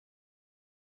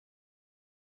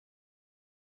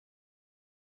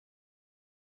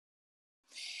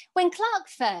When Clark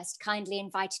first kindly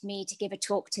invited me to give a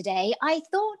talk today, I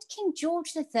thought King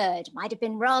George III might have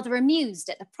been rather amused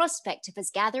at the prospect of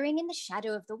us gathering in the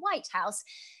shadow of the White House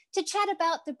to chat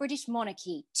about the British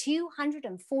monarchy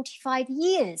 245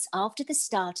 years after the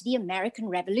start of the American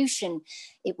Revolution.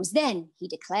 It was then he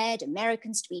declared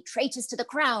Americans to be traitors to the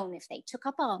crown if they took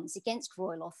up arms against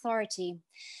royal authority.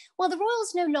 While the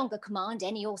royals no longer command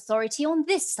any authority on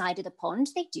this side of the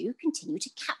pond, they do continue to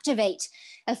captivate.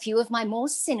 A few of my more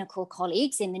cynical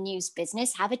colleagues in the news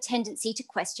business have a tendency to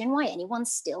question why anyone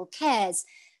still cares,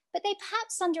 but they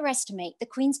perhaps underestimate the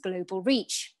Queen's global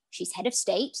reach. She's head of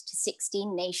state to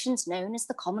 16 nations known as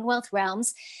the Commonwealth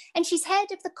realms, and she's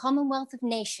head of the Commonwealth of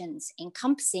Nations,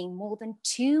 encompassing more than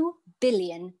 2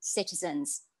 billion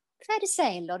citizens. Fair to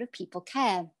say, a lot of people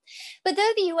care. But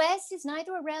though the US is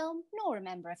neither a realm nor a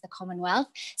member of the Commonwealth,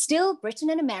 still Britain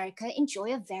and America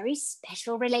enjoy a very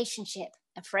special relationship,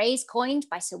 a phrase coined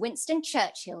by Sir Winston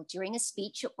Churchill during a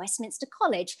speech at Westminster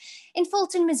College in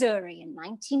Fulton, Missouri in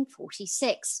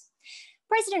 1946.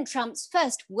 President Trump's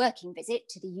first working visit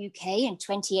to the UK in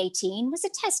 2018 was a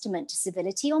testament to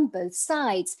civility on both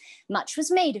sides. Much was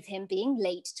made of him being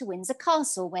late to Windsor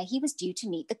Castle, where he was due to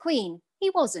meet the Queen. He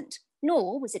wasn't,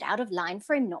 nor was it out of line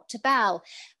for him not to bow.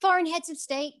 Foreign heads of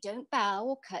state don't bow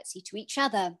or curtsy to each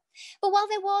other. But while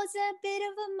there was a bit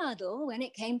of a muddle when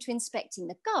it came to inspecting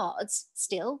the guards,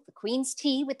 still, the Queen's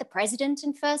tea with the President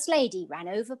and First Lady ran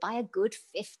over by a good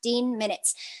 15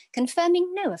 minutes,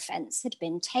 confirming no offence had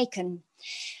been taken.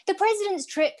 The President's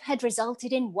trip had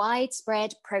resulted in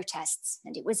widespread protests,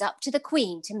 and it was up to the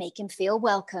Queen to make him feel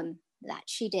welcome. That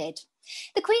she did.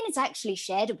 The Queen has actually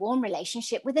shared a warm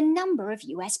relationship with a number of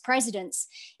US presidents.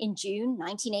 In June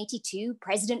 1982,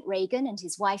 President Reagan and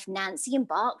his wife Nancy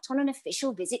embarked on an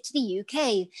official visit to the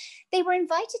UK. They were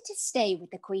invited to stay with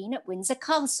the Queen at Windsor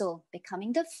Castle,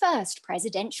 becoming the first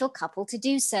presidential couple to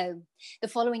do so. The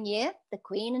following year, the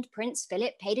Queen and Prince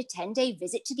Philip paid a 10-day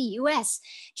visit to the US,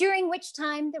 during which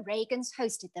time the Reagans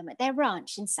hosted them at their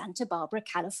ranch in Santa Barbara,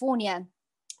 California.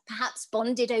 Perhaps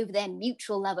bonded over their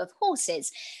mutual love of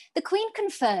horses, the Queen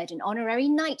conferred an honorary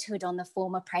knighthood on the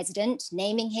former president,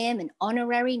 naming him an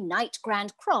honorary Knight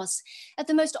Grand Cross of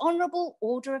the Most Honourable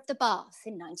Order of the Bath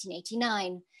in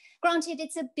 1989. Granted,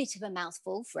 it's a bit of a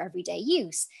mouthful for everyday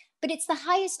use, but it's the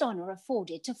highest honour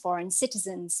afforded to foreign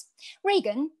citizens.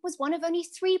 Reagan was one of only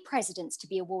 3 presidents to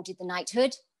be awarded the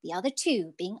knighthood, the other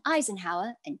 2 being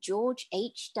Eisenhower and George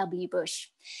H.W. Bush.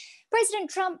 President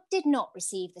Trump did not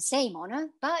receive the same honour,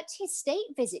 but his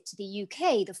state visit to the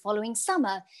UK the following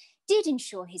summer did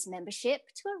ensure his membership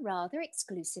to a rather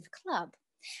exclusive club.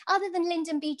 Other than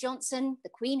Lyndon B. Johnson, the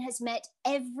Queen has met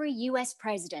every US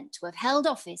president to have held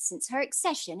office since her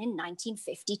accession in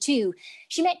 1952.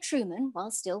 She met Truman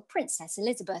while still Princess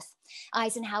Elizabeth.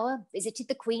 Eisenhower visited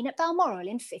the Queen at Balmoral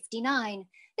in 1959.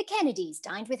 The Kennedys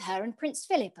dined with her and Prince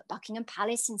Philip at Buckingham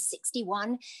Palace in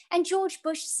 1961, and George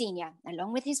Bush Sr.,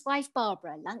 along with his wife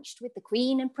Barbara, lunched with the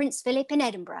Queen and Prince Philip in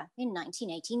Edinburgh in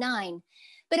 1989.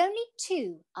 But only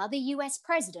 2 other US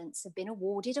presidents have been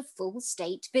awarded a full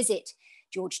state visit: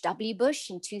 George W.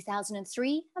 Bush in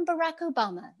 2003 and Barack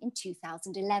Obama in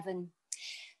 2011.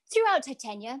 Throughout her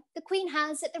tenure, the Queen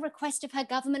has, at the request of her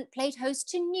government, played host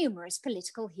to numerous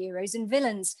political heroes and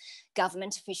villains.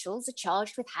 Government officials are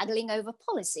charged with haggling over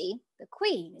policy. The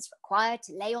Queen is required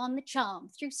to lay on the charm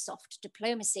through soft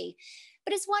diplomacy.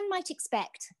 But as one might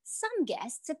expect, some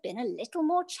guests have been a little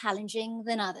more challenging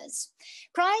than others.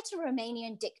 Prior to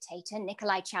Romanian dictator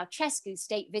Nicolae Ceausescu's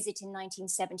state visit in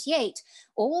 1978,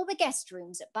 all the guest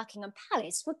rooms at Buckingham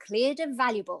Palace were cleared of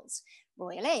valuables.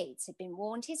 Royal aides had been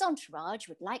warned his entourage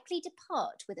would likely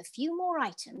depart with a few more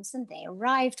items than they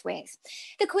arrived with.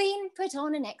 The Queen put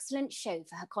on an excellent show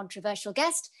for her controversial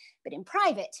guest, but in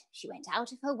private, she went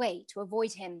out of her way to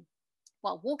avoid him.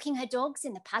 While walking her dogs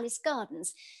in the palace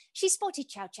gardens, she spotted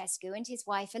Ceausescu and his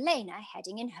wife Elena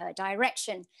heading in her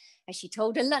direction. As she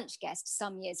told a lunch guest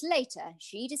some years later,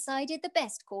 she decided the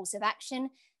best course of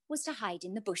action was to hide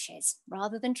in the bushes,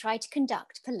 rather than try to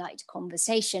conduct polite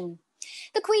conversation.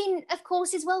 The Queen, of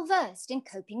course, is well versed in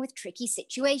coping with tricky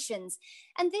situations,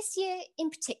 and this year in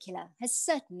particular has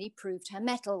certainly proved her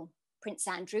mettle. Prince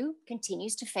Andrew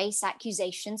continues to face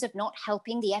accusations of not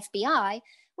helping the FBI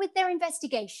with their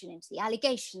investigation into the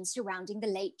allegations surrounding the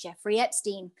late Jeffrey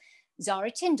Epstein. Zara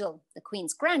Tindall, the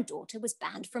Queen's granddaughter, was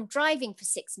banned from driving for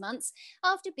 6 months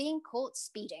after being caught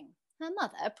speeding. Her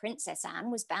mother, Princess Anne,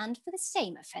 was banned for the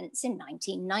same offence in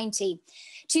 1990.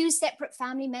 2 separate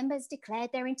family members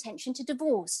declared their intention to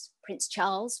divorce. Prince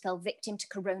Charles fell victim to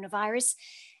coronavirus,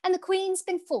 and the Queen's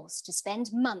been forced to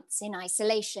spend months in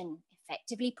isolation,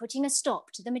 effectively putting a stop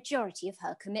to the majority of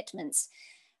her commitments.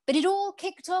 But it all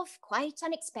kicked off quite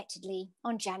unexpectedly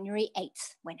on January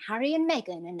 8th, when Harry and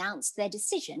Meghan announced their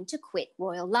decision to quit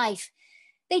royal life.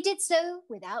 They did so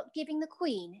without giving the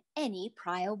Queen any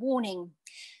prior warning.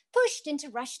 Pushed into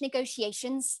rushed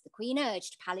negotiations, the Queen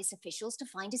urged palace officials to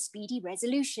find a speedy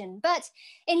resolution. But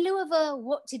in lieu of a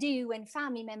what to do when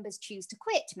family members choose to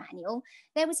quit manual,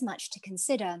 there was much to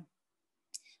consider.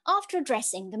 After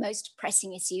addressing the most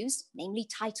pressing issues, namely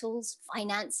titles,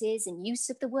 finances, and use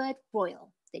of the word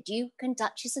royal, the Duke and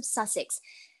Duchess of Sussex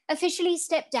officially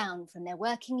stepped down from their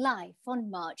working life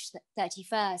on March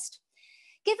 31st.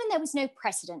 Given there was no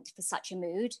precedent for such a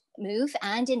move,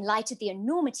 and in light of the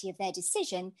enormity of their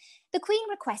decision, the Queen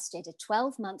requested a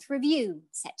 12-month review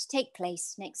set to take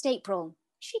place next April.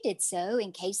 She did so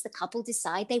in case the couple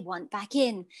decide they want back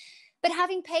in. But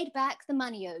having paid back the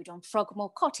money owed on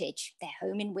Frogmore Cottage, their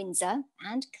home in Windsor,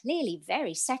 and clearly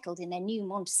very settled in their new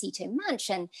Montecito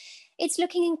mansion, it's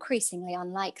looking increasingly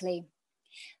unlikely.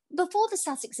 Before the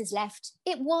Sussexes left,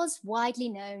 it was widely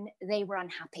known they were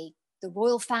unhappy. The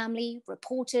royal family,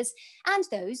 reporters, and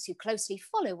those who closely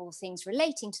follow all things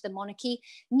relating to the monarchy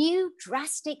knew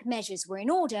drastic measures were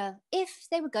in order if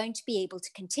they were going to be able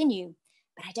to continue.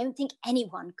 But I don't think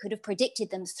anyone could have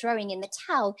predicted them throwing in the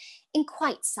towel in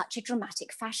quite such a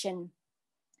dramatic fashion.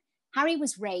 Harry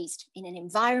was raised in an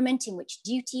environment in which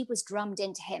duty was drummed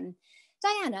into him.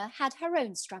 Diana had her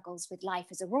own struggles with life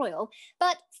as a royal,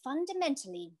 but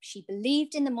fundamentally she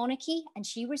believed in the monarchy and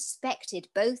she respected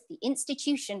both the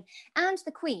institution and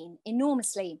the Queen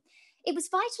enormously. It was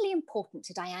vitally important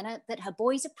to Diana that her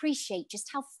boys appreciate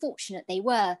just how fortunate they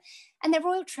were, and their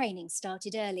royal training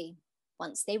started early.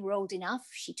 Once they were old enough,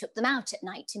 she took them out at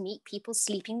night to meet people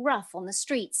sleeping rough on the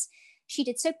streets. She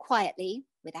did so quietly,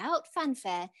 without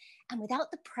fanfare, and without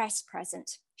the press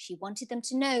present. She wanted them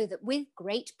to know that with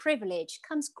great privilege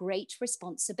comes great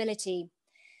responsibility.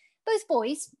 Both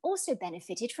boys also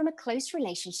benefited from a close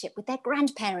relationship with their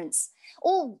grandparents.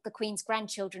 All the Queen's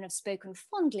grandchildren have spoken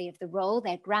fondly of the role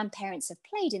their grandparents have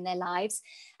played in their lives,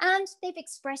 and they've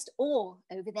expressed awe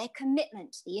over their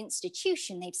commitment to the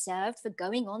institution they've served for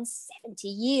going on 70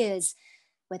 years.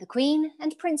 Where the Queen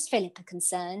and Prince Philip are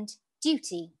concerned,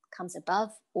 duty comes above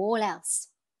all else.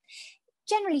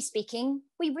 Generally speaking,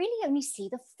 we really only see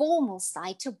the formal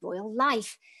side to royal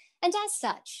life, and as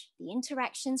such, the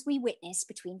interactions we witness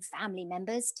between family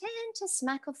members tend to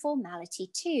smack of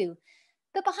formality too.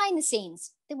 But behind the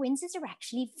scenes, the Windsors are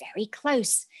actually very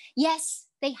close. Yes,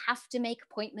 they have to make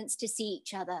appointments to see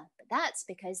each other, but that's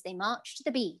because they march to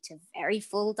the beat of very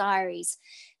full diaries.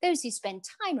 Those who spend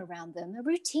time around them are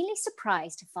routinely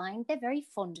surprised to find they're very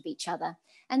fond of each other,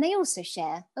 and they also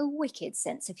share a wicked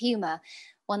sense of humour,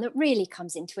 one that really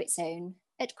comes into its own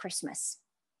at Christmas.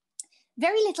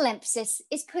 Very little emphasis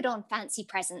is put on fancy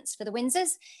presents for the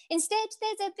Windsors. Instead,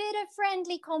 there's a bit of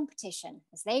friendly competition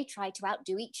as they try to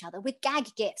outdo each other with gag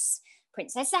gifts.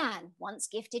 Princess Anne once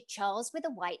gifted Charles with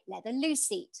a white leather loose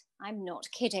seat. I'm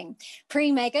not kidding.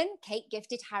 Pre-Meghan, Kate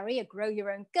gifted Harry a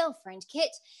grow-your-own-girlfriend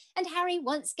kit, and Harry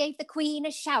once gave the Queen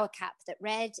a shower cap that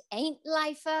read, "Ain't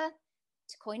life a..."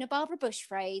 To coin a Barbara Bush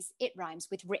phrase, it rhymes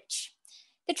with rich.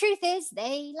 The truth is,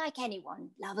 they, like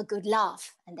anyone, love a good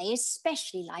laugh, and they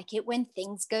especially like it when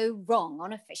things go wrong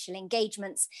on official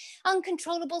engagements.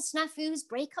 Uncontrollable snafus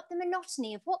break up the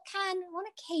monotony of what can, on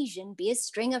occasion, be a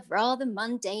string of rather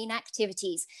mundane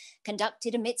activities,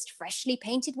 conducted amidst freshly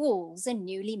painted walls and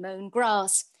newly mown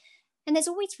grass. And there's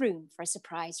always room for a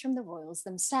surprise from the royals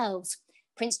themselves.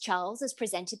 Prince Charles has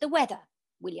presented the weather.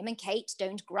 William and Kate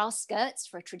donned grass skirts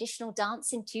for a traditional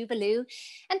dance in Tuvalu,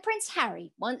 and Prince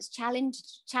Harry once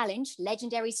challenged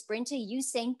legendary sprinter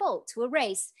Usain Bolt to a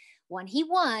race. One he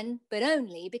won, but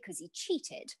only because he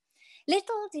cheated.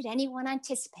 Little did anyone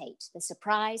anticipate the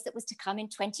surprise that was to come in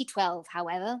 2012,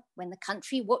 however, when the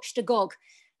country watched agog,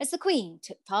 as the Queen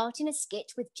took part in a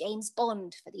skit with James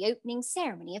Bond for the opening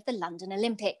ceremony of the London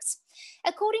Olympics.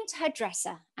 According to her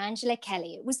dresser, Angela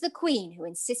Kelly, it was the Queen who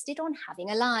insisted on having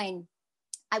a line.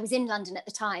 I was in London at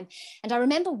the time, and I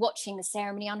remember watching the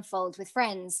ceremony unfold with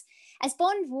friends. As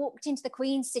Bond walked into the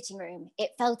Queen's sitting room,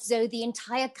 it felt as though the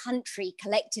entire country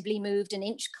collectively moved an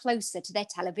inch closer to their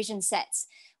television sets.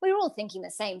 We were all thinking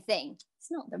the same thing. It's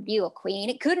not the real Queen.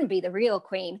 It couldn't be the real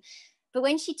Queen. But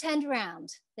when she turned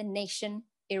around, the nation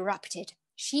erupted.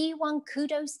 She won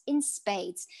kudos in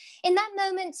spades. In that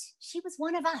moment, she was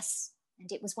one of us.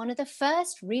 And it was one of the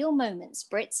first real moments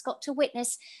Brits got to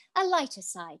witness a lighter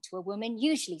side to a woman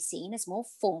usually seen as more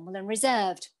formal and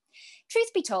reserved.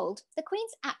 Truth be told, the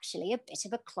Queen's actually a bit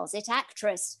of a closet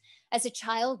actress. As a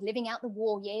child living out the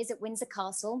war years at Windsor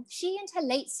Castle, she and her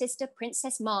late sister,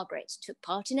 Princess Margaret, took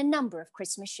part in a number of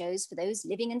Christmas shows for those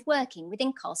living and working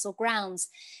within castle grounds.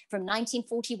 From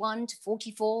 1941 to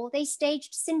 44, they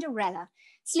staged Cinderella,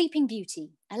 Sleeping Beauty,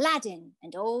 Aladdin,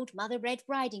 and Old Mother Red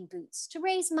Riding Boots to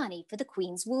raise money for the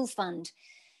Queen's Wool Fund.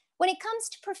 When it comes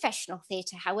to professional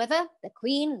theatre, however, the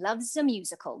Queen loves a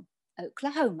musical.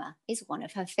 Oklahoma is one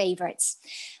of her favourites.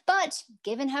 But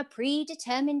given her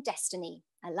predetermined destiny,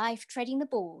 a life treading the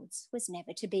boards was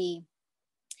never to be.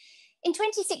 In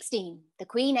 2016, the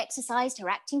Queen exercised her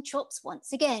acting chops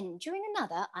once again during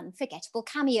another unforgettable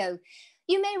cameo.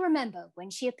 You may remember when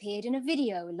she appeared in a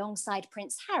video alongside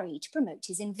Prince Harry to promote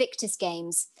his Invictus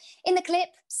Games. In the clip,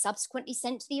 subsequently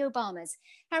sent to the Obamas,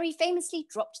 Harry famously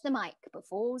dropped the mic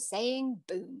before saying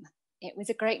boom. It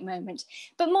was a great moment.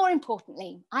 But more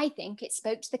importantly, I think it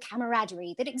spoke to the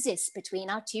camaraderie that exists between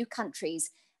our two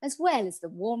countries, as well as the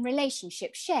warm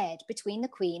relationship shared between the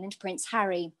Queen and Prince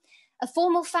Harry. A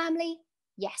formal family?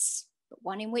 Yes, but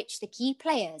one in which the key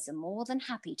players are more than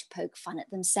happy to poke fun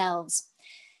at themselves.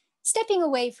 Stepping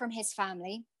away from his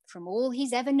family, from all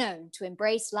he's ever known, to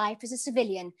embrace life as a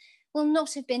civilian will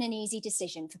not have been an easy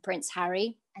decision for Prince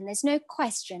Harry, and there's no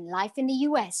question life in the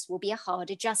US will be a hard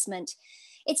adjustment.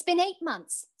 It's been 8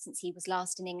 months since he was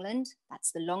last in England.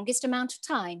 That's the longest amount of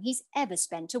time he's ever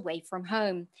spent away from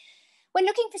home. When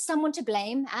looking for someone to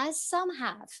blame, as some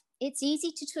have, it's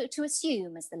easy to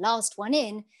assume, as the last one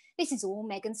in, this is all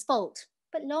Meghan's fault.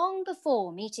 But long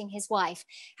before meeting his wife,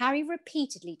 Harry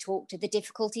repeatedly talked of the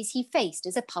difficulties he faced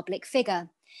as a public figure.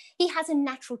 He has a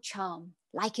natural charm.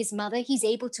 Like his mother, he's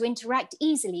able to interact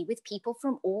easily with people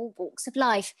from all walks of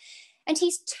life. And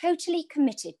he's totally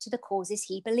committed to the causes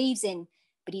he believes in.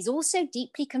 But he's also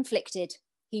deeply conflicted.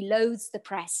 He loathes the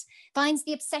press, finds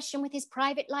the obsession with his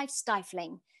private life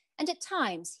stifling, and at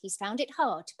times he's found it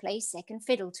hard to play second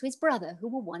fiddle to his brother who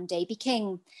will one day be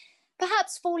king.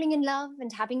 Perhaps falling in love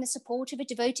and having the support of a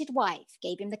devoted wife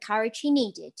gave him the courage he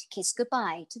needed to kiss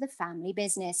goodbye to the family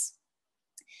business.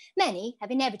 Many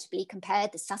have inevitably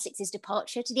compared the Sussex's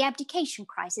departure to the abdication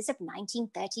crisis of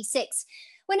 1936,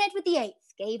 when Edward VIII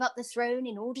gave up the throne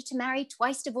in order to marry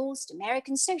twice-divorced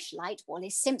American socialite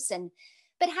Wallis Simpson.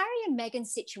 But Harry and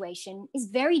Meghan's situation is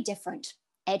very different.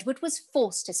 Edward was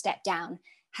forced to step down.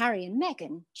 Harry and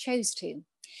Meghan chose to.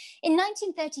 In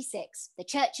 1936, the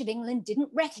Church of England didn't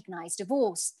recognise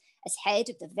divorce. As head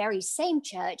of the very same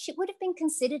church, it would have been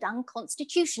considered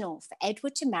unconstitutional for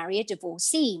Edward to marry a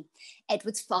divorcee.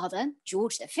 Edward's father,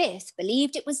 George V,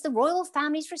 believed it was the royal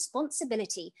family's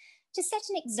responsibility to set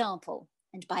an example,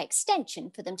 and by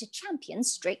extension for them to champion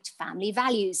strict family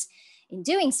values. In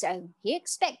doing so, he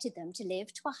expected them to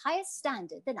live to a higher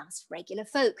standard than us regular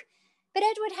folk. But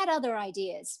Edward had other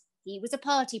ideas. He was a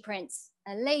party prince,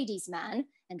 a ladies' man,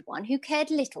 and one who cared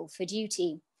little for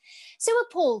duty. So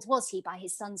appalled was he by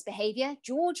his son's behaviour,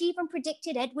 George even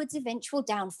predicted Edward's eventual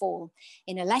downfall.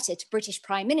 In a letter to British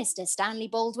Prime Minister Stanley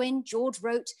Baldwin, George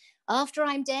wrote, "After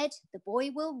I'm dead, the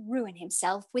boy will ruin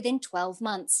himself within 12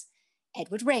 months.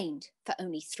 Edward reigned for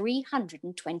only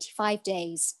 325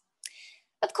 days.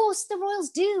 Of course, the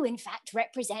royals do, in fact,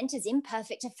 represent as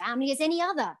imperfect a family as any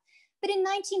other. But in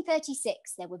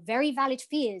 1936, there were very valid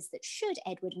fears that should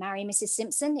Edward marry Mrs.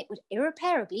 Simpson, it would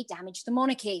irreparably damage the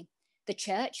monarchy. The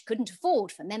church couldn't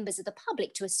afford for members of the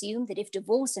public to assume that if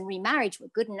divorce and remarriage were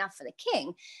good enough for the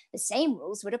king, the same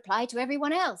rules would apply to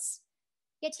everyone else.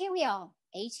 Yet here we are,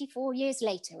 84 years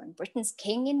later, and Britain's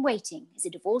king in waiting is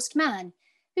a divorced man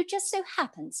who just so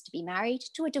happens to be married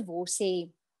to a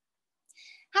divorcee.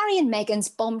 Harry and Meghan's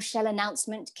bombshell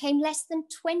announcement came less than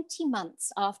 20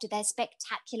 months after their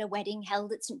spectacular wedding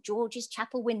held at St. George's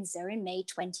Chapel, Windsor in May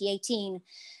 2018.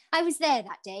 I was there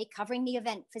that day covering the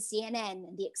event for CNN,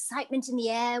 and the excitement in the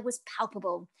air was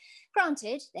palpable.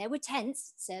 Granted, there were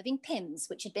tents serving pims,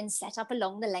 which had been set up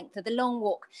along the length of the Long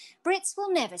Walk. Brits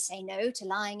will never say no to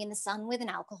lying in the sun with an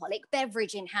alcoholic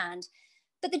beverage in hand.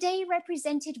 But the day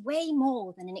represented way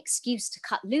more than an excuse to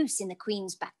cut loose in the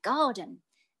Queen's back garden.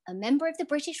 A member of the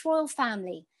British royal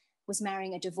family was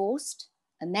marrying a divorced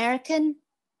American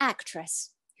actress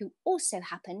who also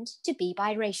happened to be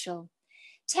biracial.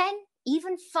 10,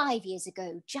 even 5 years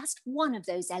ago, just one of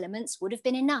those elements would have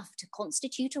been enough to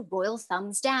constitute a royal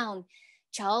thumbs down.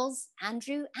 Charles,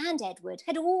 Andrew, and Edward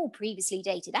had all previously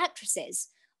dated actresses.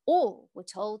 All were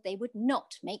told they would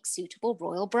not make suitable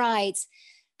royal brides.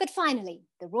 But finally,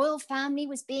 the royal family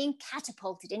was being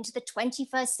catapulted into the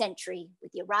 21st century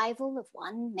with the arrival of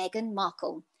one Meghan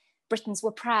Markle. Britons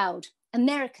were proud,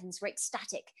 Americans were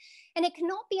ecstatic, and it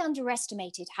cannot be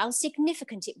underestimated how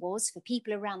significant it was for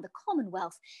people around the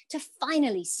Commonwealth to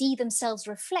finally see themselves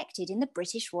reflected in the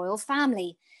British royal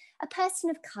family. a person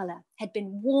of colour, had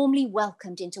been warmly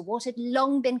welcomed into what had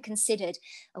long been considered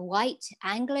a white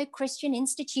Anglo-Christian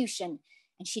institution,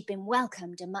 and she'd been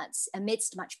welcomed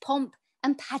amidst much pomp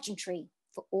and pageantry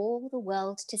for all the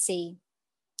world to see.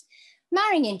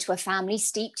 Marrying into a family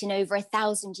steeped in over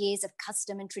 1,000 years of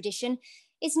custom and tradition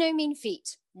is no mean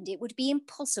feat, and it would be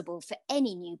impossible for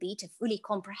any newbie to fully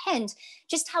comprehend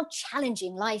just how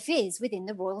challenging life is within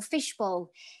the royal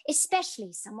fishbowl,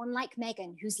 especially someone like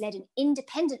Meghan, who's led an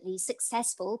independently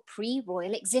successful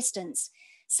pre-royal existence.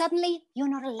 Suddenly, you're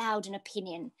not allowed an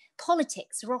opinion.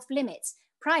 Politics are off limits.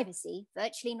 Privacy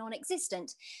virtually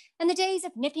non-existent. And the days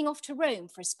of nipping off to Rome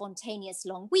for a spontaneous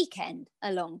long weekend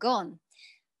are long gone.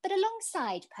 But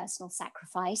alongside personal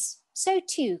sacrifice, so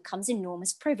too comes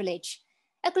enormous privilege.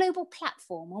 A global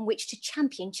platform on which to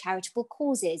champion charitable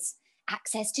causes,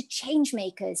 access to change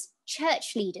makers,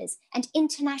 church leaders, and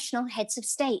international heads of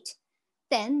state.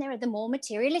 Then there are the more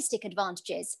materialistic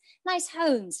advantages, nice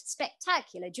homes,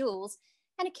 spectacular jewels,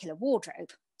 and a killer wardrobe.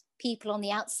 People on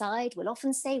the outside will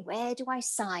often say, where do I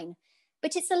sign?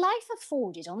 But it's a life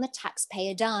afforded on the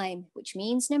taxpayer dime, which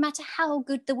means no matter how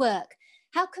good the work,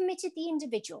 how committed the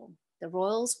individual, the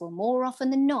royals will more often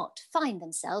than not find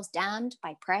themselves damned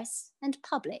by press and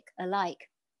public alike.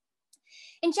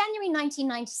 In January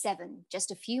 1997,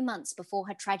 just a few months before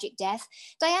her tragic death,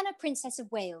 Diana, Princess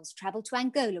of Wales, travelled to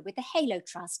Angola with the Halo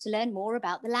Trust to learn more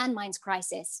about the landmines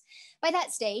crisis. By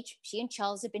that stage, she and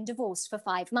Charles had been divorced for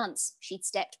 5 months. She'd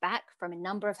stepped back from a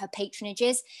number of her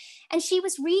patronages, and she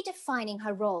was redefining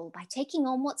her role by taking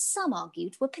on what some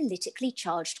argued were politically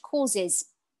charged causes.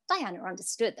 Diana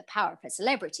understood the power of her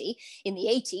celebrity. In the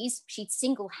 80s, she'd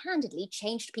single-handedly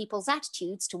changed people's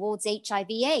attitudes towards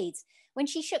HIV/AIDS when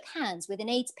she shook hands with an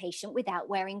AIDS patient without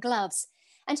wearing gloves.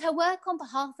 And her work on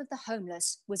behalf of the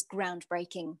homeless was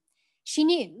groundbreaking. She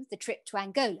knew the trip to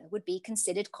Angola would be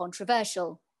considered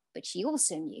controversial, but she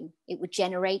also knew it would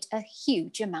generate a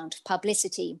huge amount of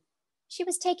publicity. She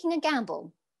was taking a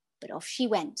gamble, but off she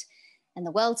went, and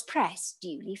the world's press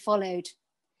duly followed.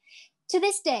 To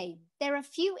this day, there are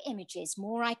few images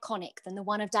more iconic than the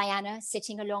one of Diana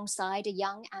sitting alongside a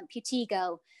young amputee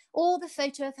girl, or the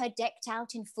photo of her decked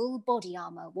out in full body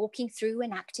armour walking through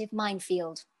an active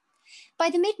minefield. By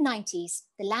the mid-90s,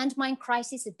 the landmine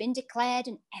crisis had been declared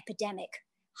an epidemic.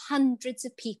 Hundreds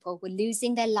of people were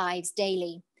losing their lives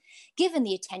daily. Given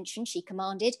the attention she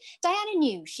commanded, Diana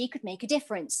knew she could make a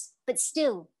difference. But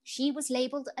still, she was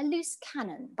labelled a loose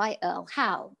cannon by Earl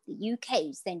Howe, the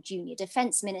UK's then junior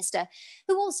defence minister,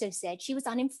 who also said she was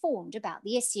uninformed about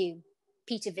the issue.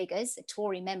 Peter Viggers, a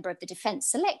Tory member of the Defence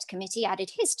Select Committee,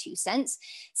 added his 2 cents,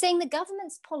 saying the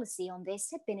government's policy on this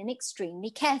had been an extremely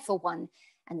careful one,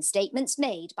 and the statements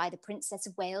made by the Princess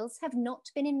of Wales have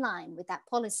not been in line with that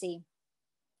policy.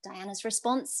 Diana's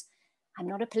response: I'm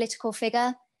not a political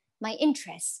figure. My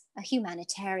interests are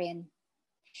humanitarian.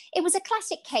 It was a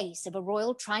classic case of a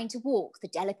royal trying to walk the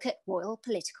delicate royal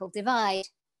political divide.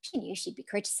 She knew she'd be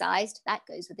criticised, that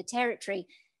goes with the territory,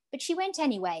 but she went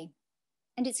anyway.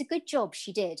 And it's a good job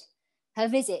she did. Her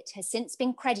visit has since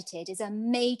been credited as a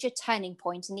major turning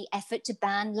point in the effort to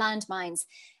ban landmines,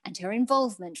 and her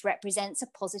involvement represents a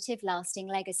positive, lasting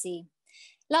legacy.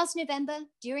 Last November,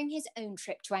 during his own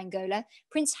trip to Angola,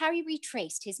 Prince Harry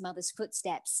retraced his mother's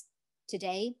footsteps.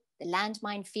 Today, the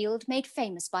landmine field made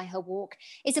famous by her walk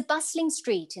is a bustling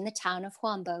street in the town of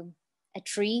Huambo. A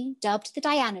tree, dubbed the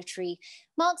Diana tree,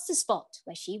 marks the spot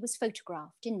where she was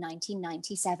photographed in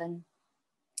 1997.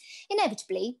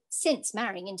 Inevitably, since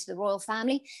marrying into the royal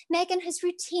family, Meghan has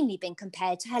routinely been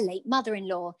compared to her late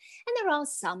mother-in-law, and there are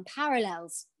some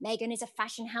parallels. Meghan is a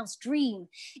fashion house dream.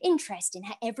 Interest in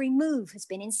her every move has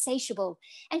been insatiable,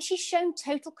 and she's shown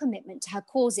total commitment to her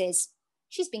causes.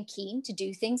 She's been keen to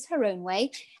do things her own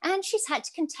way, and she's had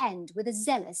to contend with a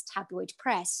zealous tabloid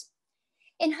press.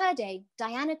 In her day,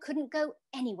 Diana couldn't go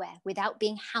anywhere without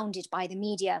being hounded by the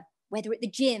media, whether at the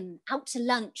gym, out to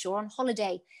lunch, or on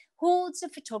holiday. Hordes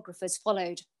of photographers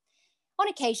followed. On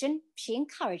occasion, she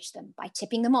encouraged them by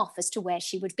tipping them off as to where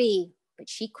she would be, but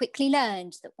she quickly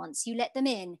learned that once you let them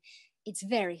in, it's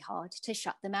very hard to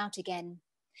shut them out again.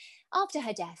 After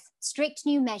her death, strict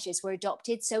new measures were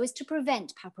adopted so as to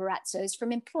prevent paparazzos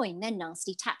from employing their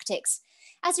nasty tactics.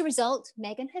 As a result,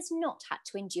 Meghan has not had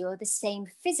to endure the same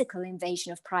physical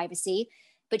invasion of privacy,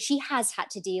 but she has had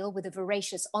to deal with a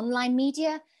voracious online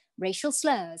media, racial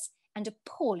slurs, and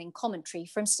appalling commentary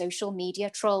from social media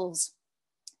trolls.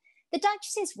 The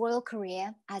Duchess's royal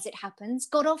career, as it happens,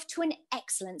 got off to an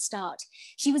excellent start.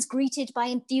 She was greeted by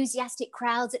enthusiastic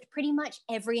crowds at pretty much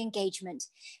every engagement.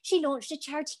 She launched a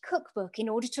charity cookbook in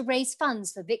order to raise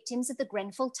funds for victims of the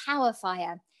Grenfell Tower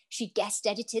fire. She guest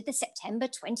edited the September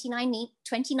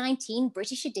 2019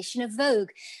 British edition of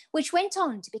Vogue, which went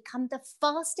on to become the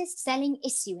fastest-selling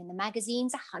issue in the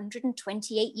magazine's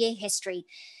 128-year history.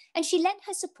 And she lent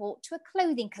her support to a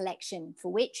clothing collection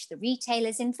for which the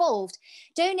retailers involved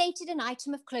donated an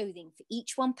item of clothing for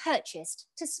each one purchased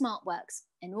to SmartWorks,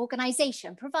 an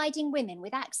organisation providing women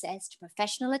with access to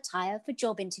professional attire for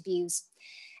job interviews.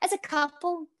 As a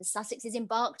couple, the Sussexes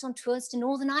embarked on tours to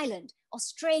Northern Ireland,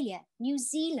 Australia, New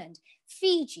Zealand,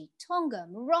 Fiji, Tonga,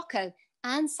 Morocco,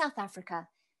 and South Africa.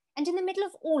 And in the middle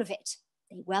of all of it,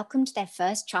 they welcomed their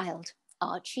first child,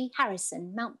 Archie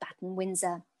Harrison Mountbatten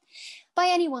Windsor. By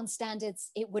anyone's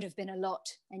standards, it would have been a lot.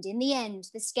 And in the end,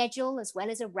 the schedule, as well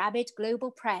as a rabid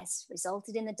global press,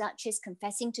 resulted in the Duchess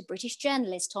confessing to British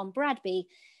journalist Tom Bradby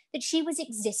that she was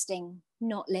existing,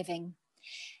 not living.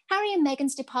 Harry and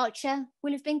Meghan's departure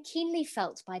will have been keenly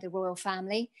felt by the royal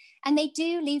family, and they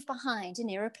do leave behind an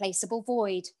irreplaceable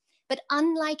void. But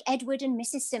unlike Edward and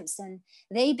Mrs. Simpson,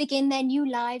 they begin their new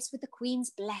lives with the Queen's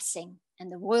blessing,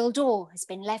 and the royal door has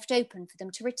been left open for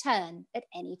them to return at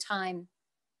any time.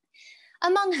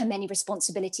 Among her many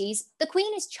responsibilities, the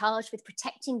Queen is charged with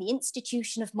protecting the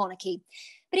institution of monarchy,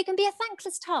 but it can be a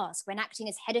thankless task when acting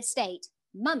as head of state,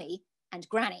 mummy, and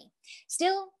granny.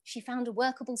 Still, she found a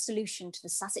workable solution to the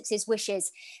Sussexes'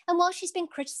 wishes, and while she's been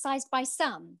criticised by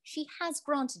some, she has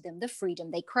granted them the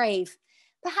freedom they crave.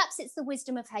 Perhaps it's the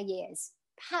wisdom of her years.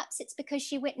 Perhaps it's because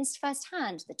she witnessed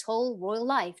firsthand the toll royal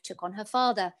life took on her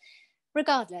father.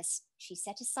 Regardless, she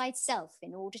set aside self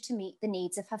in order to meet the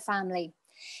needs of her family.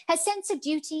 Her sense of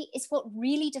duty is what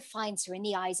really defines her in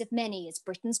the eyes of many as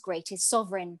Britain's greatest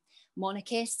sovereign.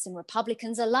 Monarchists and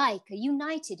Republicans alike are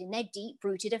united in their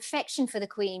deep-rooted affection for the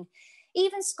Queen.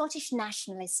 Even Scottish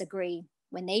nationalists agree.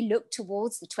 When they looked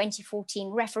towards the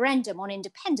 2014 referendum on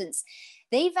independence,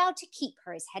 they vowed to keep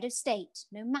her as head of state,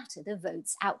 no matter the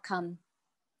vote's outcome.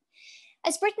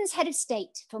 As Britain's head of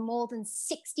state for more than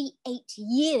 68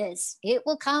 years, it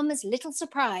will come as little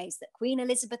surprise that Queen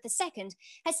Elizabeth II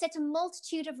has set a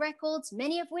multitude of records,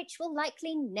 many of which will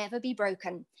likely never be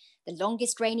broken. The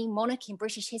longest reigning monarch in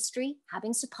British history,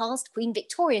 having surpassed Queen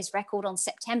Victoria's record on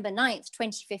September 9th,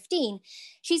 2015,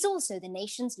 she's also the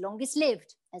nation's longest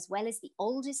lived, as well as the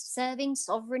oldest serving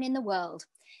sovereign in the world.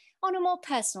 On a more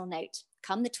personal note,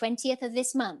 come the 20th of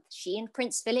this month, she and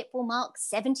Prince Philip will mark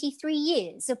 73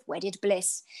 years of wedded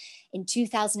bliss. In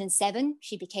 2007,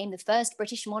 she became the first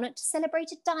British monarch to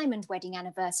celebrate a diamond wedding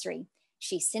anniversary.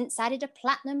 She's since added a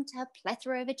platinum to her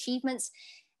plethora of achievements,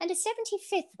 and a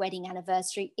 75th wedding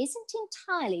anniversary isn't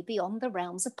entirely beyond the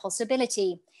realms of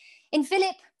possibility. In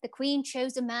Philip, the Queen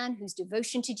chose a man whose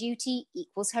devotion to duty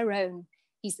equals her own.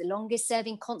 He's the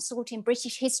longest-serving consort in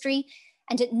British history,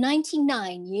 and at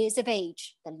 99 years of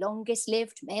age, the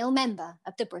longest-lived male member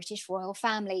of the British royal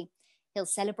family. He'll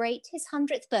celebrate his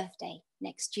 100th birthday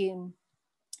next June.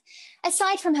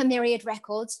 Aside from her myriad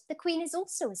records, the Queen is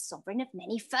also a sovereign of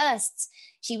many firsts.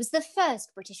 She was the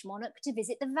first British monarch to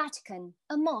visit the Vatican,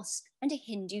 a mosque, and a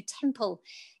Hindu temple.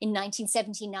 In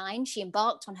 1979, she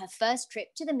embarked on her first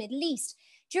trip to the Middle East,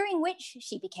 during which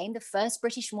she became the first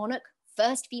British monarch,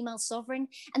 first female sovereign,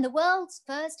 and the world's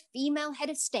first female head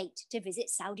of state to visit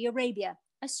Saudi Arabia,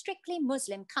 a strictly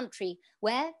Muslim country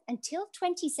where, until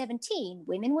 2017,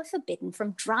 women were forbidden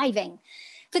from driving.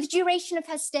 For the duration of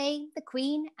her stay, the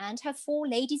Queen and her 4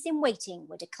 ladies-in-waiting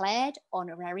were declared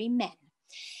honorary men.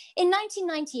 In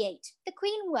 1998, the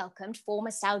Queen welcomed former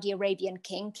Saudi Arabian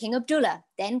King Abdullah,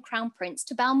 then Crown Prince,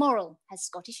 to Balmoral, her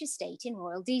Scottish estate in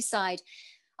Royal Deeside.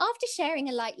 After sharing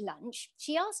a light lunch,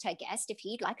 she asked her guest if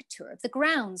he'd like a tour of the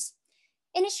grounds.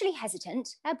 Initially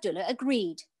hesitant, Abdullah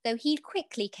agreed, though he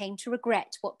quickly came to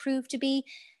regret what proved to be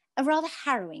a rather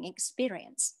harrowing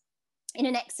experience. In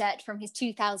an excerpt from his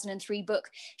 2003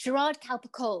 book, Gerard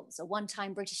Calper-Coles, a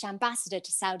one-time British ambassador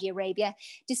to Saudi Arabia,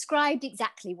 described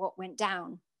exactly what went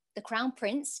down. The Crown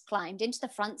Prince climbed into the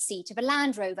front seat of a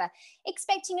Land Rover,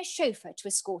 expecting a chauffeur to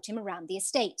escort him around the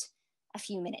estate. A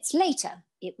few minutes later,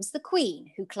 it was the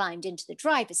Queen who climbed into the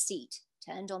driver's seat,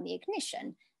 turned on the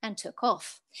ignition, and took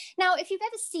off. Now, if you've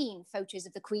ever seen photos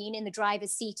of the Queen in the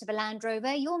driver's seat of a Land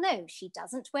Rover, you'll know she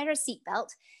doesn't wear a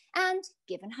seatbelt, and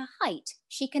given her height,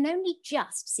 she can only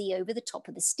just see over the top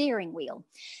of the steering wheel.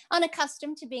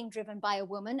 Unaccustomed to being driven by a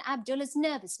woman, Abdullah's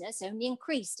nervousness only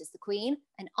increased as the Queen,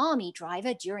 an army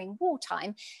driver during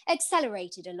wartime,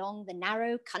 accelerated along the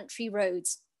narrow country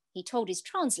roads. He told his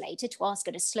translator to ask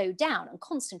her to slow down and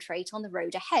concentrate on the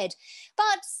road ahead,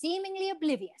 but seemingly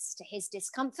oblivious to his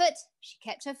discomfort, she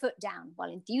kept her foot down while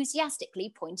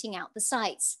enthusiastically pointing out the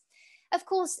sights. Of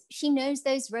course, she knows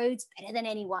those roads better than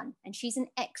anyone, and she's an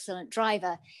excellent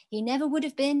driver. He never would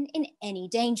have been in any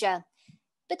danger.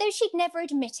 But though she'd never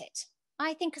admit it,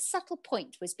 I think a subtle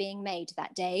point was being made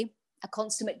that day. A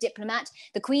consummate diplomat,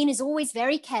 the Queen is always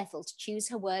very careful to choose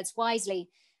her words wisely.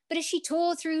 But as she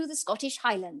tore through the Scottish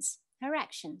Highlands, her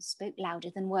actions spoke louder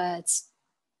than words.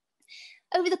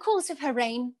 Over the course of her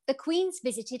reign, the Queen's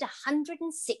visited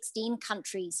 116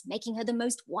 countries, making her the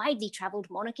most widely travelled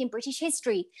monarch in British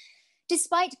history.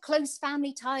 Despite close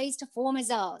family ties to former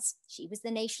Tsars, she was the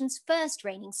nation's first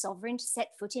reigning sovereign to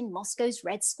set foot in Moscow's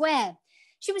Red Square.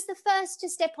 She was the first to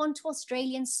step onto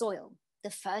Australian soil, the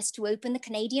first to open the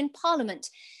Canadian Parliament,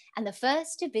 and the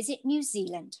first to visit New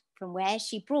Zealand, from where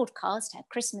she broadcast her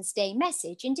Christmas Day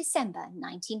message in December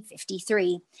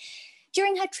 1953.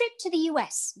 During her trip to the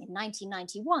US in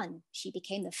 1991, she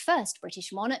became the first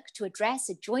British monarch to address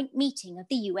a joint meeting of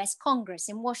the US Congress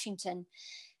in Washington.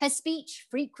 Her speech,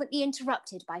 frequently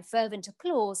interrupted by fervent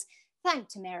applause,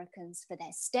 thanked Americans for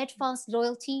their steadfast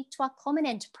loyalty to our common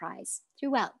enterprise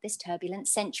throughout this turbulent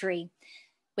century.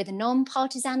 With a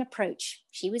non-partisan approach,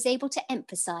 she was able to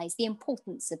emphasize the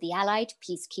importance of the Allied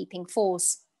peacekeeping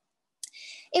force.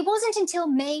 It wasn't until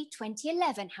May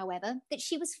 2011, however, that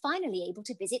she was finally able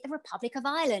to visit the Republic of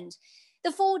Ireland.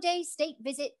 The 4-day state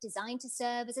visit, designed to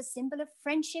serve as a symbol of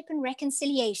friendship and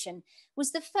reconciliation,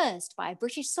 was the first by a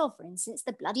British sovereign since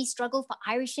the bloody struggle for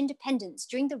Irish independence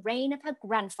during the reign of her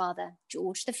grandfather,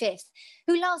 George V,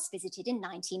 who last visited in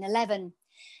 1911.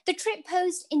 The trip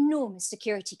posed enormous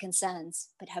security concerns,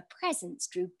 but her presence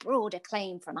drew broad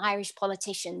acclaim from Irish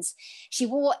politicians. She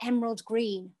wore emerald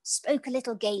green, spoke a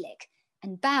little Gaelic,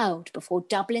 and bowed before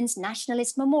Dublin's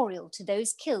nationalist memorial to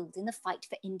those killed in the fight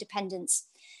for independence.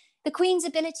 The Queen's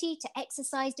ability to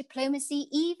exercise diplomacy,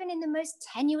 even in the most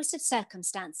tenuous of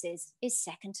circumstances, is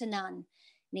second to none.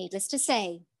 Needless to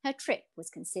say, her trip was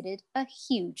considered a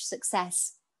huge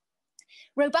success.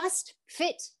 Robust,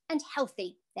 fit, and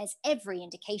healthy, there's every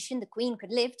indication the Queen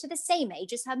could live to the same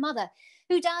age as her mother,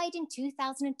 who died in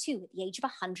 2002 at the age of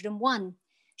 101.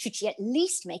 Should she at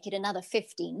least make it another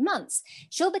 15 months,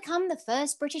 she'll become the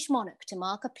first British monarch to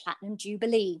mark a platinum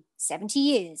jubilee, 70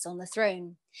 years on the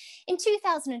throne. In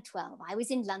 2012, I was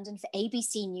in London for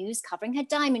ABC News covering her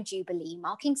diamond jubilee,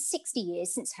 marking 60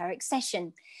 years since her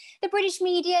accession. The British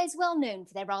media is well known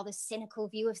for their rather cynical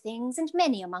view of things, and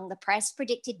many among the press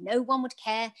predicted no one would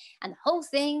care and the whole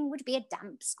thing would be a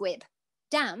damp squib.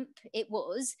 Damp it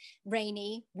was,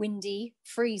 rainy, windy,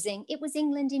 freezing. It was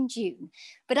England in June.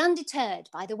 But undeterred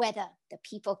by the weather, the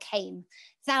people came.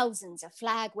 Thousands of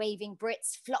flag-waving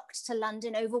Brits flocked to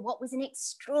London over what was an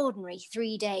extraordinary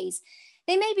 3 days.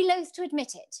 They may be loath to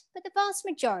admit it, but the vast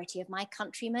majority of my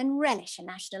countrymen relish a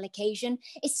national occasion,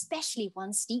 especially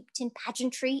one steeped in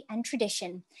pageantry and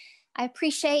tradition. I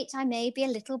appreciate I may be a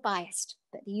little biased,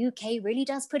 but the UK really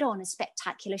does put on a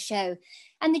spectacular show,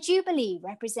 and the Jubilee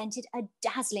represented a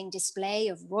dazzling display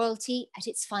of royalty at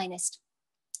its finest.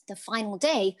 The final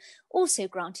day also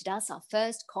granted us our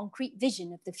first concrete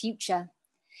vision of the future.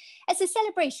 As the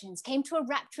celebrations came to a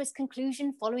rapturous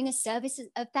conclusion following a service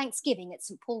of Thanksgiving at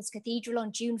St Paul's Cathedral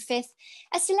on June 5th,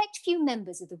 a select few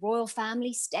members of the royal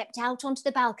family stepped out onto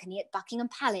the balcony at Buckingham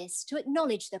Palace to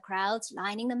acknowledge the crowds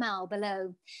lining the Mall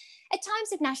below. At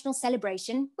times of national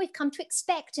celebration, we've come to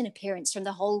expect an appearance from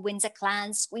the whole Windsor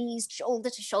clan, squeezed shoulder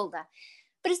to shoulder.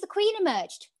 But as the Queen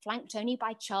emerged, flanked only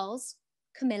by Charles,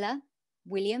 Camilla,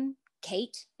 William,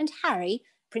 Kate, and Harry,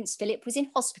 Prince Philip was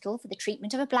in hospital for the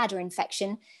treatment of a bladder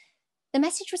infection, the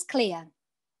message was clear.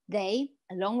 They,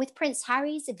 along with Prince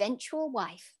Harry's eventual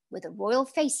wife, were the royal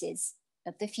faces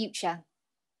of the future.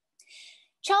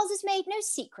 Charles has made no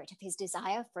secret of his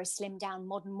desire for a slimmed-down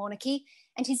modern monarchy,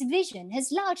 and his vision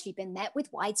has largely been met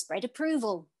with widespread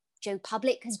approval. Joe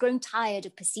Public has grown tired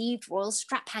of perceived royal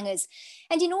strap-hangers,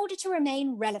 and in order to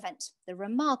remain relevant, the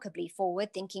remarkably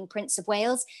forward-thinking Prince of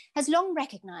Wales has long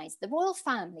recognised the royal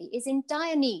family is in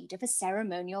dire need of a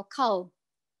ceremonial cull.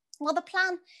 While the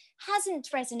plan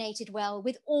hasn't resonated well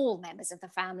with all members of the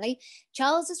family,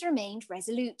 Charles has remained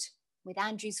resolute. With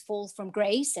Andrew's fall from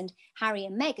grace and Harry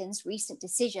and Meghan's recent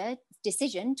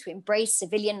decision to embrace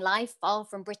civilian life far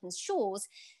from Britain's shores,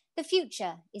 the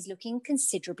future is looking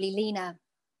considerably leaner.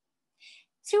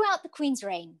 Throughout the Queen's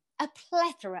reign, a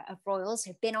plethora of royals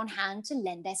have been on hand to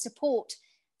lend their support,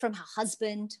 from her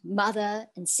husband, mother,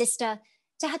 and sister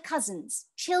to her cousins,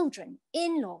 children,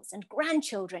 in-laws, and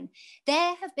grandchildren.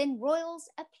 There have been royals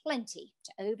aplenty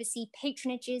to oversee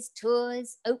patronages,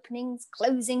 tours, openings,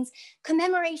 closings,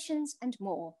 commemorations, and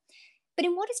more. But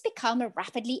in what has become a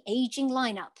rapidly aging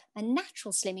lineup, a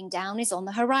natural slimming down is on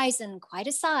the horizon, quite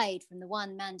aside from the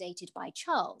one mandated by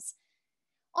Charles.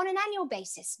 On an annual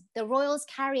basis, the royals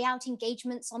carry out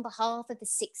engagements on behalf of the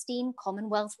 16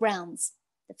 Commonwealth realms.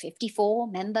 the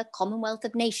 54-member Commonwealth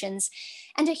of Nations,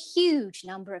 and a huge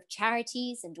number of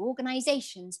charities and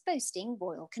organisations boasting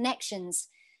royal connections.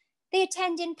 They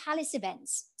attend in-palace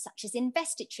events, such as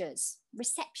investitures,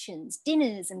 receptions,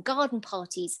 dinners and garden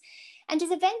parties, and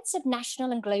as events of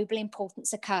national and global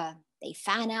importance occur, they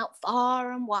fan out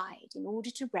far and wide in order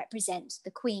to represent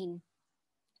the Queen.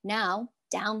 Now,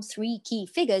 down 3 key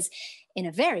figures in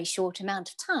a very short amount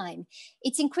of time,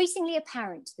 it's increasingly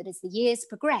apparent that as the years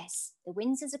progress, the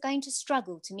Windsors are going to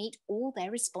struggle to meet all their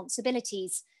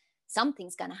responsibilities.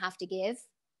 Something's going to have to give,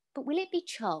 but will it be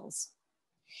Charles?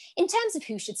 In terms of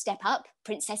who should step up,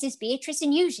 Princesses Beatrice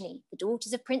and Eugenie, the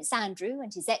daughters of Prince Andrew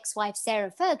and his ex-wife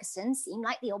Sarah Ferguson, seem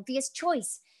like the obvious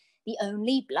choice. The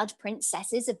only blood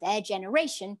princesses of their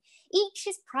generation, each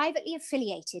is privately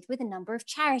affiliated with a number of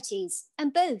charities,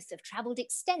 and both have travelled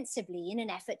extensively in an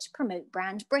effort to promote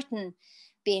brand Britain.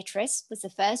 Beatrice was the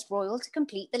first royal to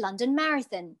complete the London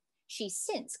Marathon. She's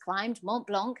since climbed Mont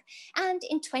Blanc, and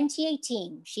in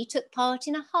 2018, she took part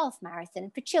in a half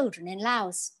marathon for children in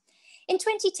Laos. In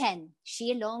 2010,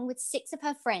 she, along with 6 of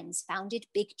her friends, founded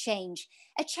Big Change,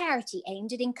 a charity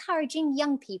aimed at encouraging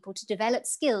young people to develop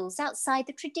skills outside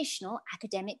the traditional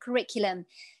academic curriculum.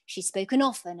 She's spoken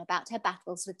often about her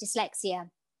battles with dyslexia.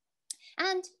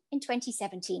 And in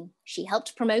 2017, she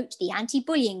helped promote the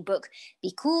anti-bullying book,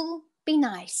 Be Cool, Be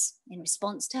Nice, in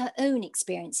response to her own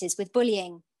experiences with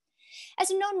bullying.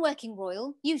 As a non-working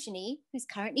royal, Eugenie, who's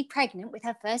currently pregnant with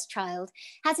her first child,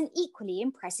 has an equally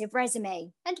impressive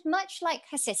resume, and much like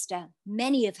her sister,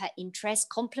 many of her interests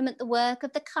complement the work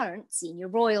of the current senior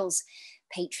royals.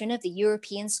 Patron of the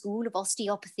European School of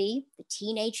Osteopathy, the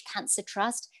Teenage Cancer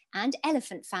Trust, and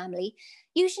Elephant Family,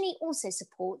 Eugenie also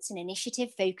supports an initiative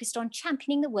focused on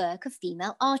championing the work of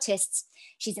female artists.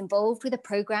 She's involved with a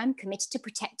programme committed to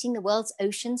protecting the world's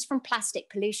oceans from plastic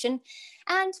pollution.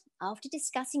 And after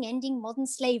discussing ending modern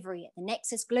slavery at the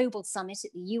Nexus Global Summit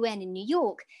at the UN in New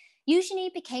York,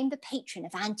 Eugenie became the patron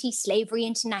of Anti-Slavery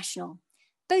International.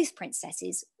 Both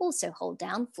princesses also hold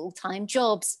down full-time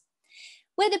jobs.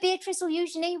 Whether Beatrice or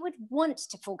Eugenie would want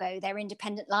to forego their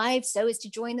independent lives so as to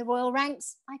join the royal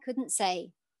ranks, I couldn't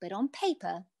say. But on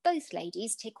paper, both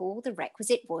ladies tick all the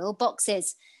requisite royal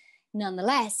boxes.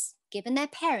 Nonetheless, given their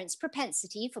parents'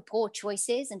 propensity for poor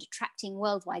choices and attracting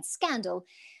worldwide scandal,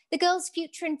 the girls'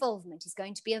 future involvement is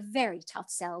going to be a very tough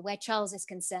sell where Charles is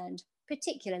concerned,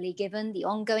 particularly given the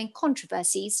ongoing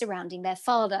controversies surrounding their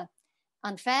father.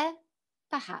 Unfair?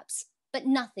 Perhaps. But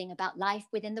nothing about life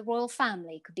within the royal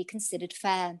family could be considered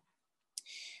fair.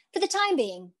 For the time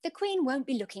being, the Queen won't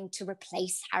be looking to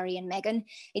replace Harry and Meghan.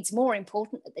 It's more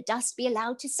important that the dust be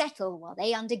allowed to settle while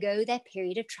they undergo their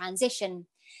period of transition.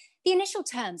 The initial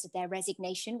terms of their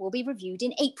resignation will be reviewed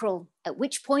in April, at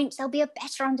which point there'll be a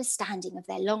better understanding of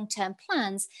their long-term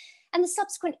plans and the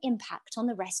subsequent impact on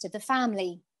the rest of the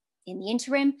family. In the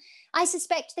interim, I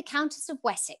suspect the Countess of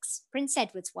Wessex, Prince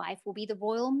Edward's wife, will be the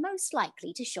royal most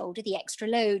likely to shoulder the extra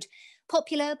load.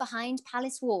 Popular behind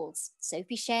palace walls,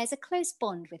 Sophie shares a close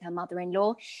bond with her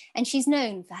mother-in-law, and she's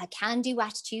known for her can-do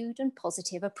attitude and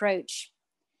positive approach.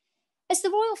 As the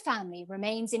royal family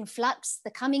remains in flux,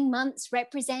 the coming months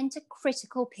represent a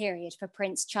critical period for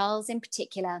Prince Charles in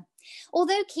particular.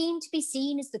 Although keen to be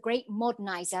seen as the great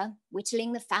moderniser,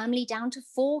 whittling the family down to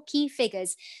 4 key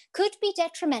figures could be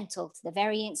detrimental to the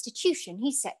very institution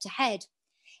he's set to head.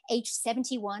 Aged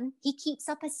 71, he keeps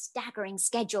up a staggering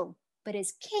schedule, but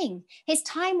as king, his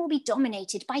time will be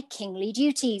dominated by kingly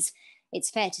duties. It's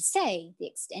fair to say the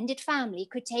extended family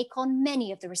could take on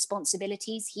many of the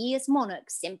responsibilities he as monarch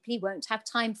simply won't have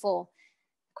time for.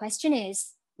 The question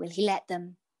is, will he let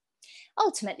them?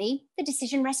 Ultimately, the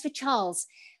decision rests with Charles,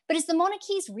 but as the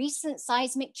monarchy's recent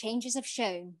seismic changes have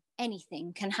shown,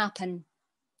 anything can happen.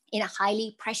 In a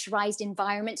highly pressurised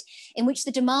environment in which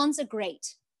the demands are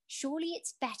great, surely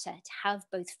it's better to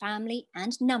have both family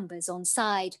and numbers on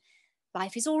side.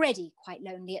 Life is already quite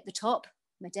lonely at the top.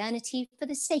 Modernity, for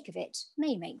the sake of it,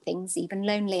 may make things even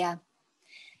lonelier.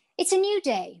 It's a new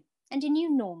day and a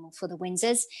new normal for the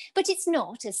Windsors, but it's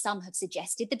not, as some have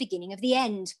suggested, the beginning of the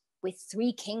end. With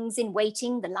 3 kings in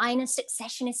waiting, the line of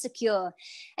succession is secure,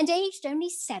 and aged only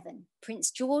 7,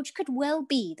 Prince George could well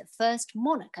be the first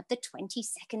monarch of the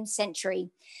 22nd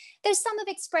century. Though some have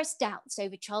expressed doubts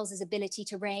over Charles's ability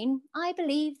to reign, I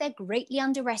believe they're greatly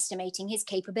underestimating his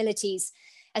capabilities.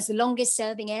 As the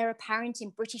longest-serving heir apparent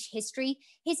in British history,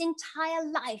 his entire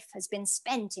life has been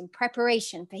spent in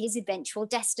preparation for his eventual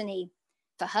destiny.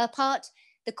 For her part,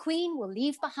 the Queen will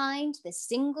leave behind the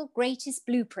single greatest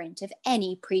blueprint of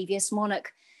any previous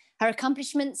monarch. Her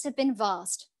accomplishments have been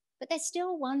vast, but there's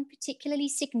still one particularly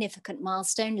significant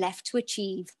milestone left to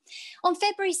achieve. On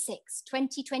February 6,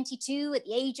 2022, at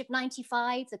the age of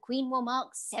 95, the Queen will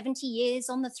mark 70 years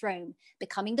on the throne,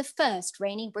 becoming the first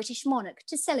reigning British monarch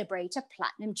to celebrate a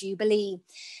platinum jubilee.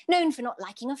 Known for not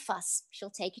liking a fuss, she'll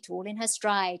take it all in her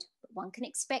stride, but one can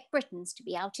expect Britons to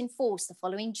be out in force the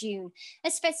following June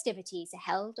as festivities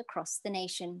are held across the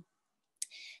nation.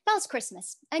 Last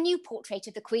Christmas, a new portrait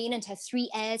of the Queen and her three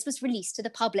heirs was released to the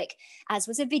public, as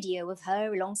was a video of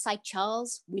her alongside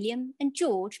Charles, William and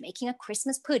George making a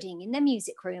Christmas pudding in their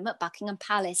music room at Buckingham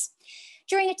Palace.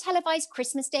 During a televised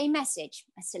Christmas Day message,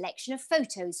 a selection of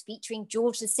photos featuring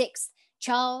George VI,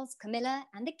 Charles, Camilla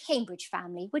and the Cambridge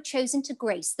family were chosen to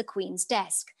grace the Queen's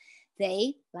desk.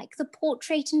 They, like the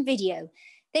portrait and video,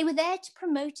 they were there to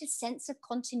promote a sense of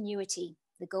continuity,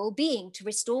 the goal being to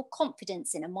restore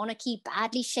confidence in a monarchy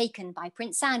badly shaken by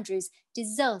Prince Andrew's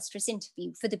disastrous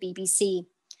interview for the BBC.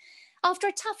 After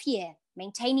a tough year,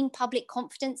 maintaining public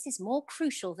confidence is more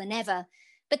crucial than ever.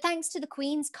 But thanks to the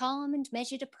Queen's calm and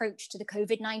measured approach to the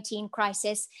COVID-19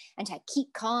 crisis and her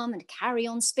keep calm and carry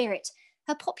on spirit,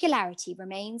 her popularity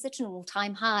remains at an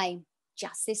all-time high.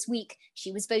 Just this week,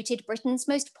 she was voted Britain's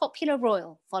most popular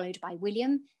royal, followed by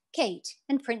William, Kate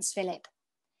and Prince Philip.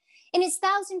 In its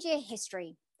 1,000-year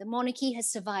history, the monarchy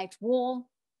has survived war,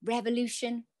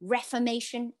 revolution,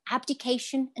 reformation,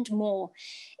 abdication, and more.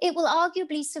 It will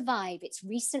arguably survive its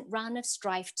recent run of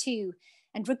strife too,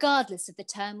 and regardless of the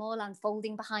turmoil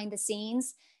unfolding behind the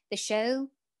scenes, the show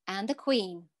and the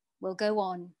Queen will go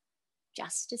on,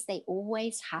 just as they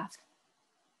always have.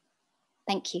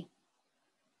 Thank you.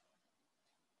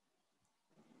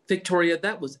 Victoria,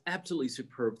 that was absolutely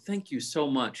superb. Thank you so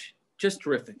much. Just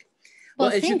terrific. Well,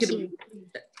 thank you.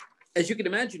 As you can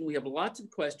imagine, we have lots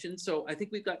of questions, so I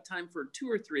think we've got time for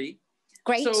 2 or 3.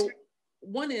 Great. So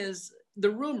one is the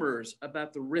rumors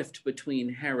about the rift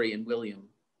between Harry and William.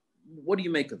 What do you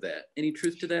make of that? Any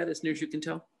truth to that, as near as you can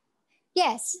tell?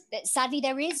 Yes, sadly,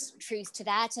 there is truth to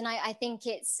that. And I think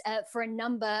it's for a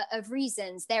number of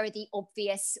reasons. There are the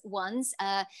obvious ones,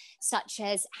 such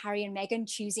as Harry and Meghan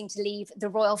choosing to leave the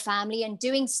royal family and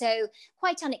doing so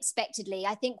quite unexpectedly.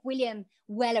 I think William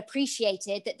well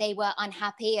appreciated that they were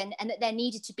unhappy and that there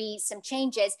needed to be some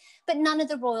changes, but none of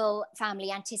the royal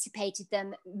family anticipated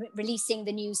them releasing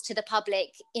the news to the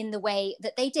public in the way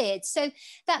that they did. So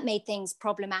that made things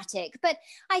problematic. But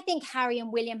I think Harry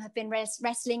and William have been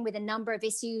wrestling with a number of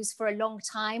issues for a long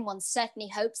time. One certainly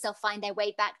hopes they'll find their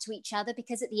way back to each other,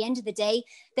 because at the end of the day,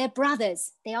 they're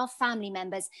brothers, they are family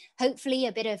members. Hopefully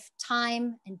a bit of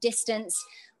time and distance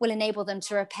will enable them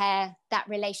to repair that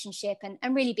relationship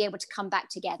and really be able to come back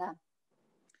together.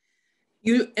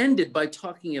 You ended by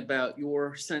talking about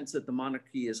your sense that the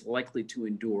monarchy is likely to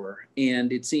endure.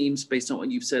 And it seems, based on what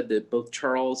you've said, that both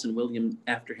Charles and William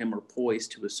after him are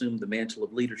poised to assume the mantle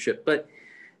of leadership. But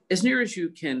as near as you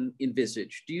can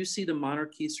envisage, do you see the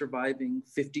monarchy surviving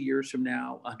 50 years from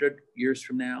now, 100 years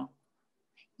from now?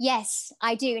 Yes,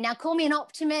 I do. Now, call me an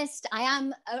optimist. I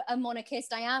am a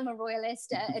monarchist. I am a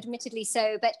royalist, admittedly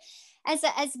so. But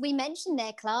as we mentioned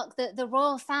there, Clark, the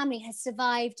royal family has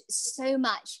survived so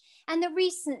much. And the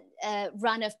recent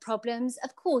run of problems,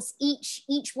 of course, each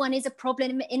one is a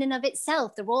problem in and of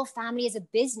itself. The royal family is a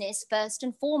business first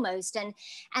and foremost.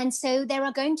 And so there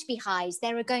are going to be highs,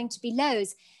 there are going to be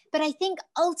lows. But I think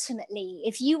ultimately,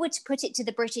 if you were to put it to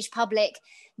the British public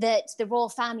that the royal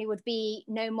family would be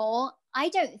no more, I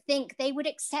don't think they would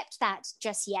accept that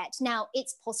just yet. Now,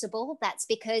 it's possible. That's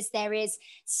because there is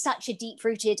such a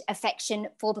deep-rooted affection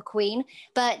for the Queen.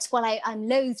 But while I'm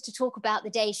loath to talk about the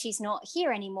day she's not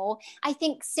here anymore, I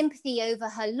think sympathy over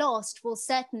her loss will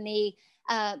certainly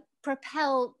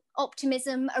propel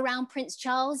optimism around Prince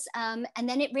Charles. And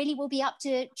then it really will be up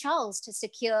to Charles to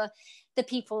secure the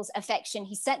people's affection.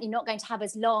 He's certainly not going to have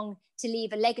as long to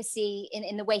leave a legacy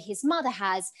in the way his mother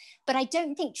has, but I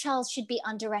don't think Charles should be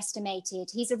underestimated.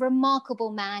 He's a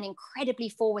remarkable man, incredibly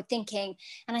forward-thinking,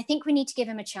 and I think we need to give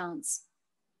him a chance.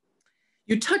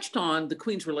 You touched on the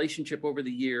Queen's relationship over the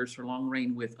years, her long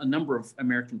reign with a number of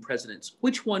American presidents.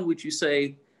 Which one would you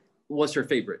say was her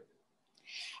favorite?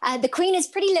 The Queen is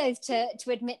pretty loath to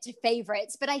admit to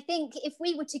favourites, but I think if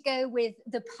we were to go with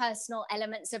the personal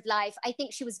elements of life, I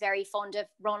think she was very fond of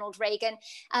Ronald Reagan.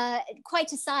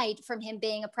 Quite aside from him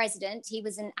being a president, he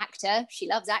was an actor, she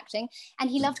loves acting, and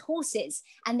he loved horses.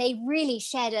 And they really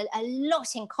shared a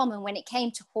lot in common when it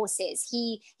came to horses.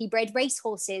 He bred race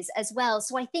horses as well.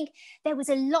 So I think there was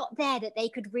a lot there that they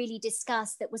could really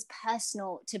discuss that was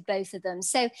personal to both of them.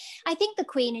 So I think the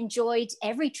Queen enjoyed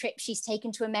every trip she's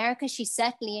taken to America. She's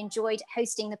certainly enjoyed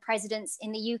hosting the presidents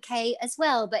in the UK as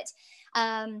well. But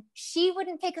she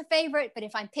wouldn't pick a favorite, but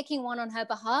if I'm picking one on her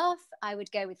behalf, I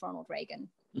would go with Ronald Reagan.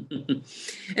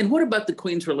 And what about the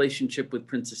Queen's relationship with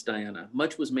Princess Diana?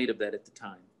 Much was made of that at the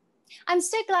time. I'm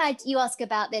so glad you ask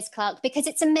about this, Clark, because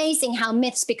it's amazing how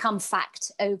myths become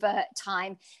fact over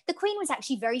time. The Queen was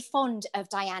actually very fond of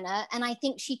Diana, and I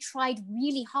think she tried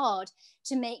really hard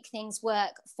to make things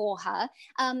work for her.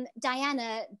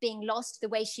 Diana being lost the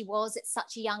way she was at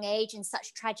such a young age in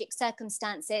such tragic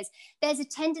circumstances, there's a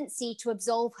tendency to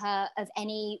absolve her of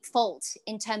any fault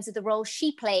in terms of the role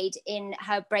she played in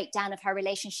her breakdown of her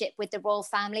relationship with the royal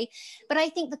family. But I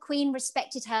think the Queen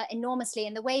respected her enormously,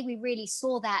 and the way we really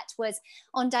saw that was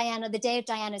on Diana, the day of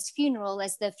Diana's funeral.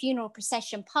 As the funeral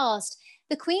procession passed,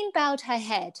 the Queen bowed her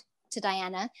head to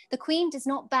Diana. The Queen does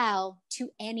not bow to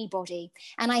anybody.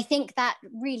 And I think that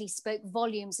really spoke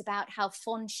volumes about how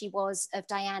fond she was of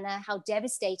Diana, how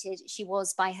devastated she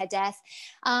was by her death.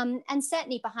 And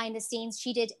certainly behind the scenes,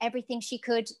 she did everything she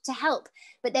could to help.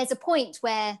 But there's a point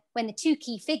where when the two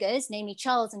key figures, namely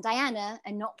Charles and Diana,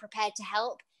 are not prepared to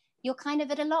help, you're kind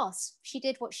of at a loss. She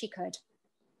did what she could.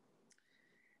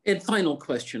 And final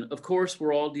question. Of course,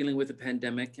 we're all dealing with a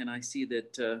pandemic, and I see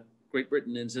that Great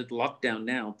Britain is at lockdown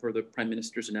now per the Prime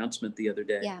Minister's announcement the other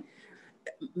day. Yeah.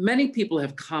 Many people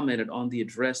have commented on the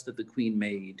address that the Queen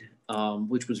made,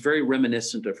 which was very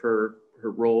reminiscent of her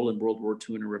role in World War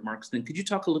II and her remarks then. Could you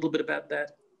talk a little bit about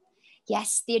that?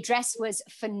 Yes, the address was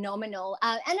phenomenal.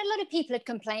 And a lot of people had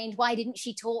complained, why didn't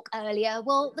she talk earlier?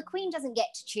 Well, the Queen doesn't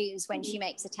get to choose when she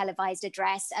makes a televised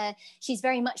address. She's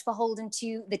very much beholden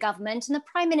to the government, and the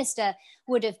Prime Minister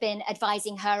would have been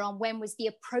advising her on when was the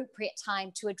appropriate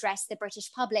time to address the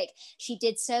British public. She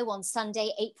did so on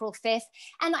Sunday, April 5th.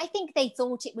 And I think they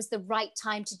thought it was the right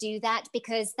time to do that,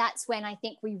 because that's when I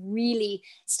think we really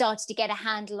started to get a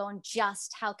handle on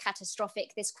just how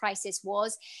catastrophic this crisis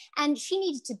was. And she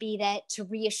needed to be there to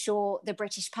reassure the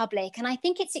British public. And I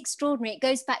think it's extraordinary. It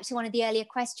goes back to one of the earlier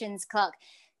questions, Clark.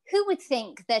 Who would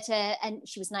think that, and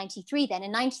she was 93 then, a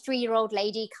 93-year-old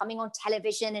lady coming on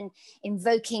television and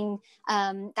invoking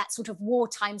that sort of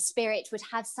wartime spirit would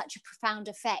have such a profound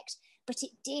effect? But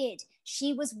it did.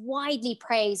 She was widely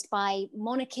praised by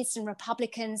monarchists and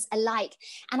Republicans alike.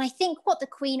 And I think what the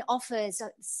Queen offers,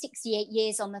 68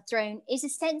 years on the throne, is a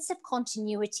sense of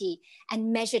continuity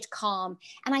and measured calm.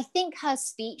 And I think her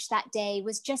speech that day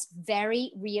was just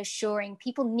very reassuring.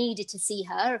 People needed to see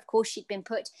her. Of course, she'd been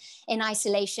put in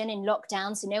isolation, in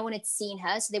lockdown, so no one had seen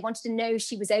her. So they wanted to know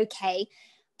she was okay.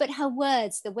 But her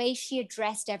words, the way she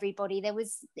addressed everybody, there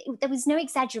was no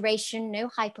exaggeration, no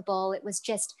hyperbole. It was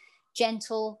just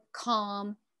gentle,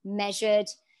 calm, measured.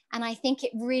 And I think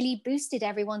it really boosted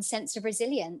everyone's sense of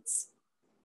resilience.